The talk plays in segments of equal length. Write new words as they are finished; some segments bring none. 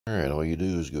Alright, all you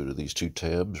do is go to these two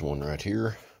tabs, one right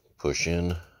here, push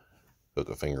in, hook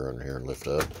a finger under here and lift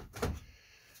up.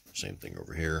 Same thing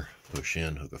over here, push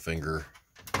in, hook a finger,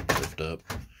 lift up.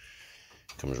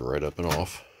 Comes right up and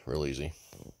off, real easy.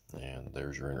 And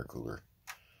there's your intercooler,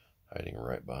 hiding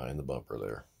right behind the bumper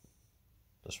there.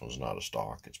 This one's not a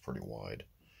stock, it's pretty wide.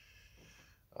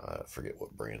 I forget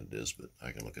what brand it is, but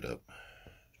I can look it up.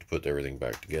 To put everything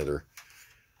back together,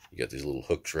 you got these little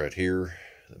hooks right here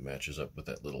that matches up with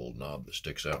that little knob that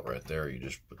sticks out right there. You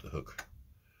just put the hook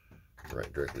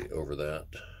right directly over that,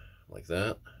 like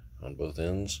that, on both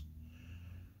ends.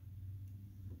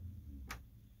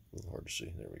 A little hard to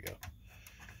see, there we go.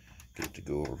 Get it to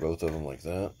go over both of them like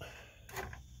that.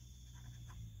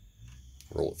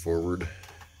 Roll it forward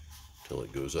until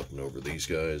it goes up and over these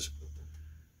guys.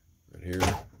 Right here,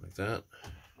 like that.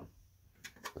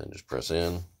 Then just press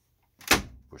in,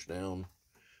 push down,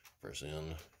 press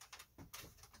in,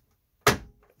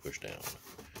 push down.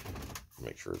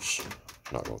 Make sure it's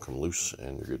not going to come loose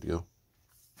and you're good to go.